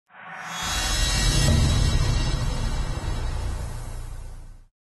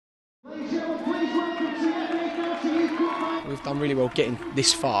we've done really well getting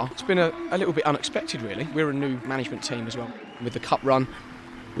this far. It's been a little bit unexpected, really. We're a new management team as well. With the cup run,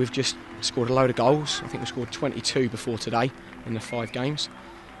 we've just scored a load of goals. I think we scored 22 before today in the 5 games.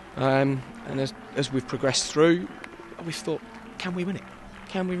 And as we've progressed through, we've thought, can we win it?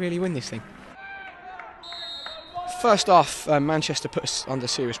 Can we really win this thing? First half, Manchester put us under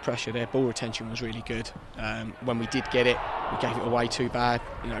serious pressure. Their ball retention was really good. When we did get it, we gave it away too bad,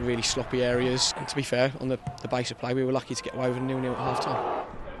 really sloppy areas. And to be fair, on the base of play, we were lucky to get away with a 0-0 at half-time.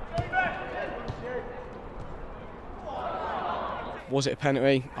 Was it a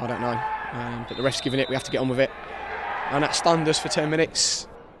penalty? I don't know. But the ref's given it, we have to get on with it. And that stunned us for 10 minutes.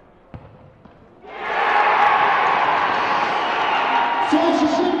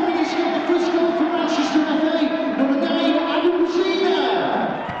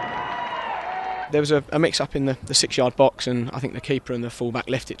 There was a mix-up in the 6-yard box, and I think the keeper and the full-back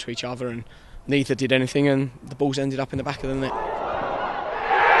left it to each other, and neither did anything, and the balls ended up in the back of the net.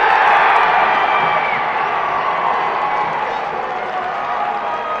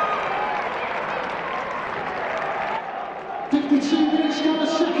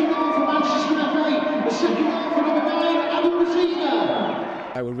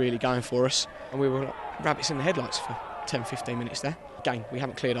 They were really going for us, and we were like rabbits in the headlights for 10-15 minutes there. Again, we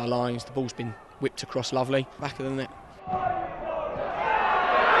haven't cleared our lines, the ball's been whipped across lovely, back of the net.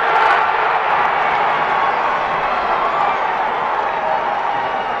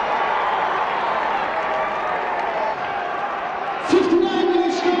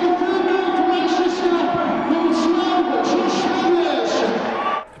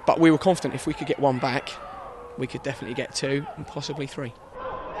 But we were confident if we could get one back, we could definitely get 2 and possibly 3.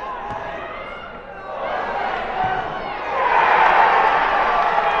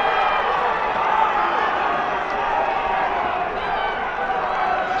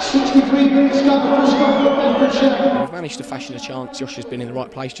 We've managed to fashion a chance. Josh has been in the right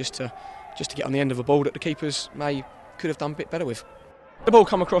place just to get on the end of a ball that the keepers could have done a bit better with. The ball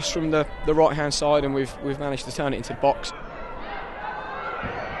come across from the right hand side, and we've managed to turn it into the box.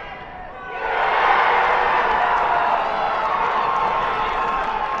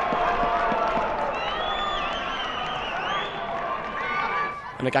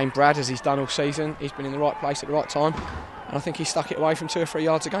 And again, Brad, as he's done all season, he's been in the right place at the right time, and I think he stuck it away from 2 or 3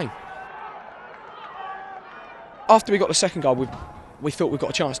 yards a game. After we got the second goal, we thought we got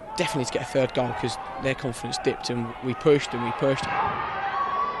a chance definitely to get a third goal, because their confidence dipped, and we pushed and we pushed.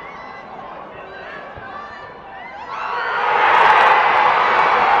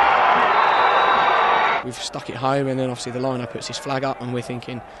 We've stuck it home, and then obviously the liner puts his flag up, and we're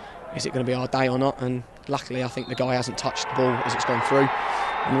thinking, is it going to be our day or not? And luckily, I think the guy hasn't touched the ball as it's gone through,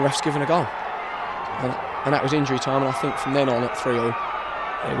 and the ref's given a goal. And that was injury time, and I think from then on at 3-3,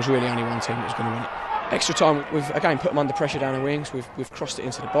 it was really only one team that was going to win it. Extra time, we've again put them under pressure down the wings, we've crossed it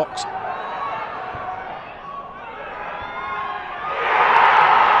into the box.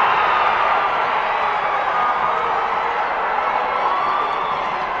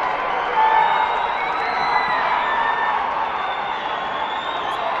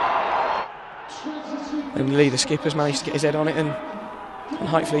 And Lee, the skipper's managed to get his head on it and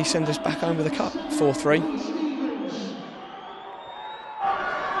hopefully send us back home with a cup, 4-3.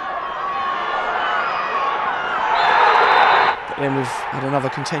 But then we've had another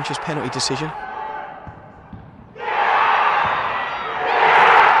contentious penalty decision.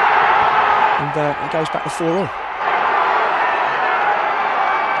 And it goes back to 4-4.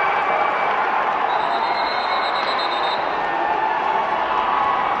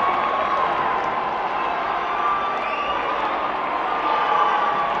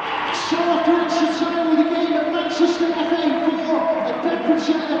 So after extra time with the game at Manchester FA4 at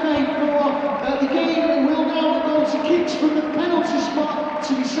Bedfordshire FA4, the game will now go to kicks from the penalty spot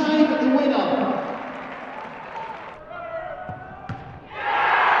to decide the winner.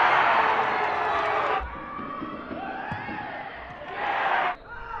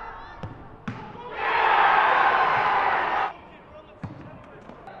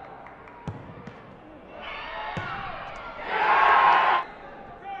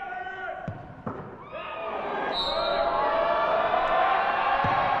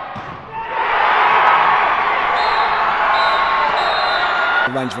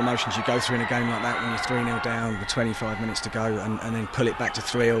 The range of emotions you go through in a game like that when you're 3-0 down with 25 minutes to go and then pull it back to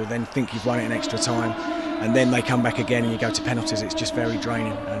 3-0, then think you've won it in extra time, and then they come back again and you go to penalties. It's just very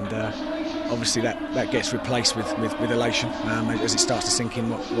draining, and obviously that gets replaced with elation as it starts to sink in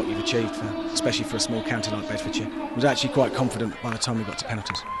what you've achieved, especially for a small county like Bedfordshire. I was actually quite confident by the time we got to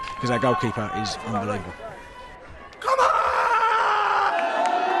penalties, because our goalkeeper is unbelievable.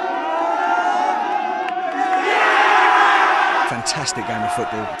 fantastic game of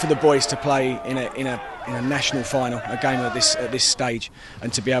football. For the boys to play in a national final, a game at this stage,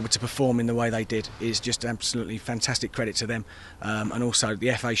 and to be able to perform in the way they did is just absolutely fantastic credit to them. And also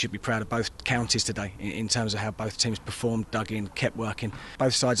the FA should be proud of both counties today in terms of how both teams performed, dug in, kept working.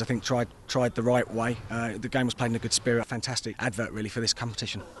 Both sides, I think, tried the right way. The game was played in a good spirit. Fantastic advert really for this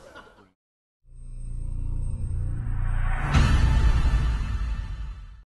competition.